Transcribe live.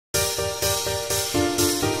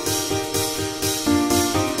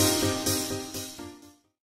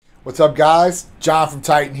What's up, guys? John from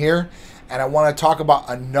Titan here, and I want to talk about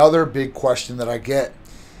another big question that I get.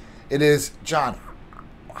 It is, John,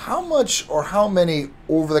 how much or how many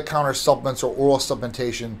over-the-counter supplements or oral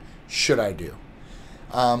supplementation should I do?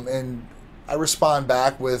 And I respond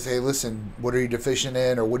back with, hey, listen, what are you deficient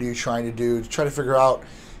in, or what are you trying to do to try to figure out,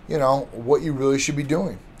 what you really should be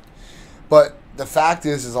doing. But the fact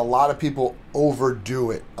is a lot of people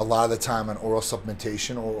overdo it a lot of the time on oral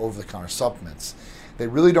supplementation or over-the-counter supplements. They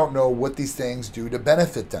really don't know what these things do to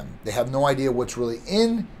benefit them. They have no idea what's really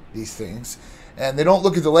in these things, and they don't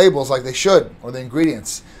look at the labels like they should, or the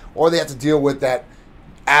ingredients, or they have to deal with that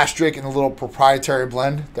asterisk in the little proprietary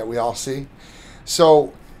blend that we all see.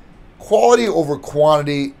 So quality over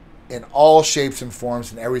quantity in all shapes and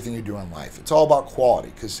forms in everything you do in life. It's all about quality,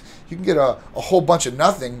 because you can get a whole bunch of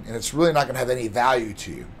nothing and it's really not going to have any value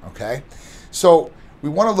to you, okay? So we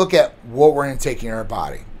want to look at what we're intaking in our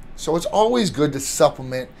body. So it's always good to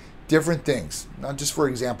supplement different things, not just, for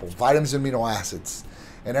example, vitamins and amino acids.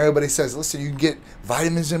 And everybody says, listen, you can get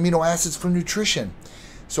vitamins and amino acids from nutrition.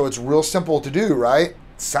 So it's real simple to do, right? It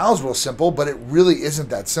sounds real simple, but it really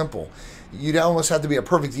isn't that simple. You'd almost have to be a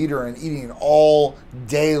perfect eater and eating all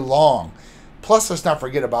day long. Plus, let's not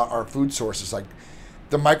forget about our food sources, like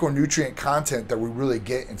the micronutrient content that we really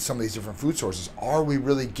get in some of these different food sources. Are we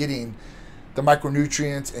really getting the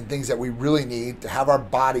micronutrients and things that we really need to have our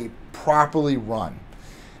body properly run?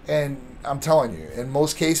 And I'm telling you, in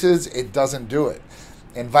most cases, it doesn't do it.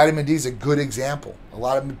 And vitamin D is a good example. A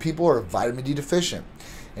lot of people are vitamin D deficient.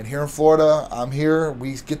 And here in Florida, I'm here,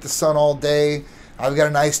 we get the sun all day. I've got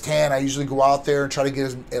a nice tan. I usually go out there and try to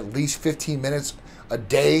get at least 15 minutes a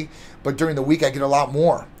day. But during the week, I get a lot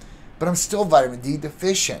more. But I'm still vitamin D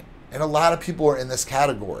deficient. And a lot of people are in this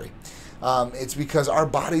category. It's because our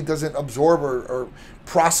body doesn't absorb or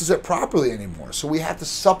process it properly anymore. So we have to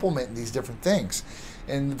supplement these different things.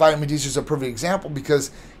 And vitamin D is just a perfect example,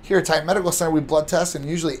 because here at Titan Medical Center, we blood test, and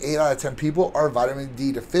usually 8 out of 10 people are vitamin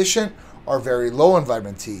D deficient or very low in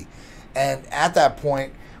vitamin D. And at that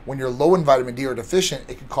point, when you're low in vitamin D or deficient,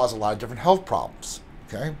 it can cause a lot of different health problems,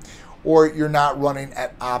 okay? Or you're not running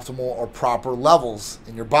at optimal or proper levels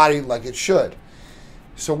in your body like it should.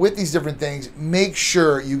 So with these different things, make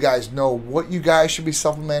sure you guys know what you guys should be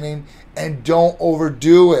supplementing, and don't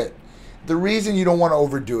overdo it. The reason you don't want to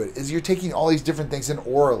overdo it is you're taking all these different things in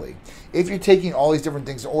orally. If you're taking all these different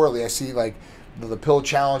things orally, I see like the pill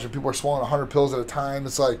challenge where people are swallowing 100 pills at a time.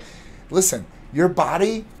 It's like, listen, your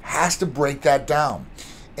body has to break that down.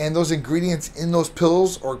 And those ingredients in those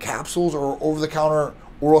pills or capsules or over-the-counter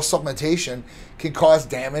oral supplementation can cause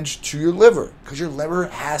damage to your liver, because your liver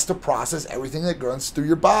has to process everything that runs through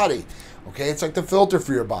your body. Okay, it's like the filter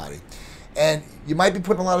for your body. And you might be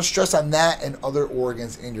putting a lot of stress on that and other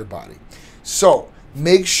organs in your body. So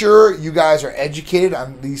make sure you guys are educated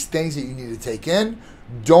on these things that you need to take in.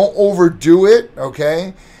 Don't overdo it,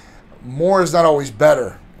 okay? More is not always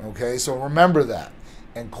better, okay? So remember that.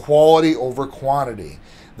 And quality over quantity.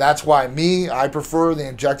 That's why I prefer the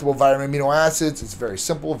injectable vitamin amino acids. It's very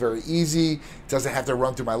simple, very easy. It doesn't have to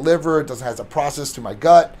run through my liver. It doesn't have to process through my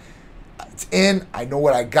gut. It's in. I know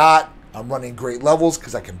what I got. I'm running great levels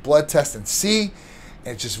because I can blood test and see.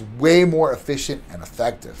 And it's just way more efficient and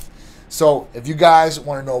effective. So if you guys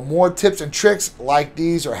want to know more tips and tricks like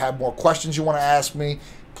these, or have more questions you want to ask me,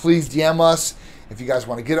 please DM us. If you guys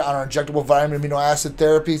want to get it on our injectable vitamin amino acid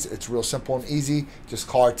therapies, it's real simple and easy. Just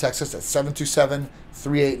call or text us at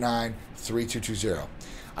 727-389-3220.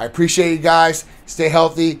 I appreciate you guys. Stay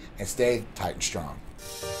healthy and stay tight and strong.